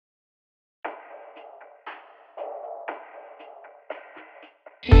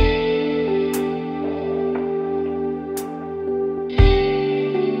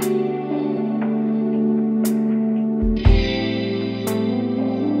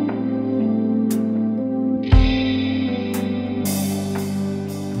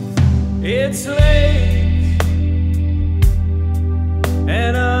It's late,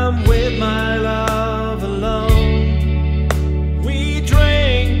 and I'm with my love alone. We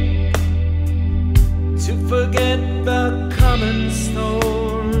drink to forget the common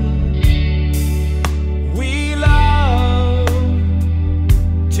storm. We love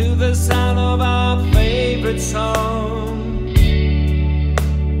to the sound of our favorite song.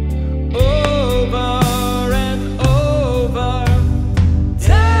 Over and over,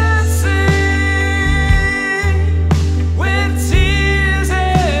 dancing with tears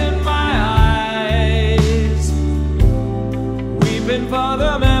in my eyes, weeping for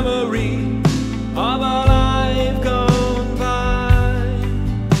the memory of a life gone by.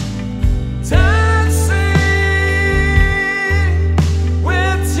 Dancing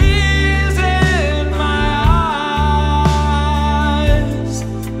with tears in my eyes,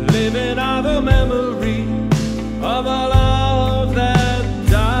 living out the memory of a love that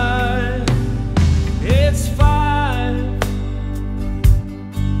died. It's 5,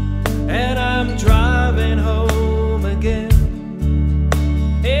 and I'm driving home again.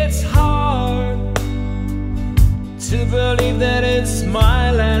 It's hard to believe that it's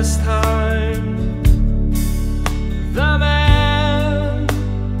my last time. The man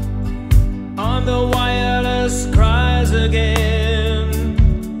on the wireless cries again.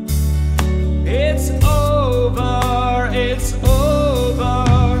 It's over, it's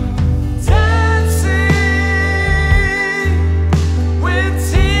over. Dancing with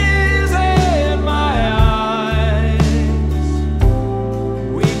tears in my eyes,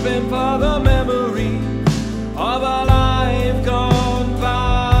 weeping for the memory of a life gone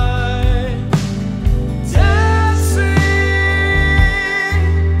by. Dancing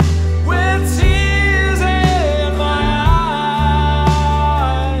with tears in my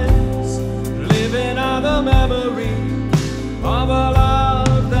eyes, living out the memory of a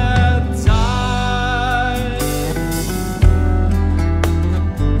love that died.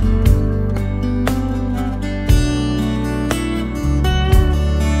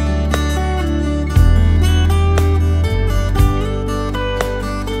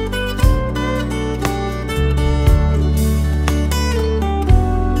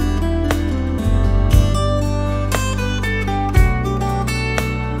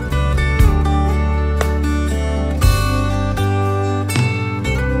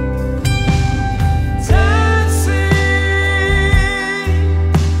 Dancing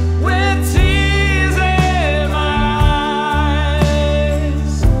with tears in my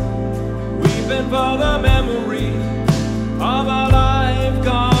eyes, weeping for the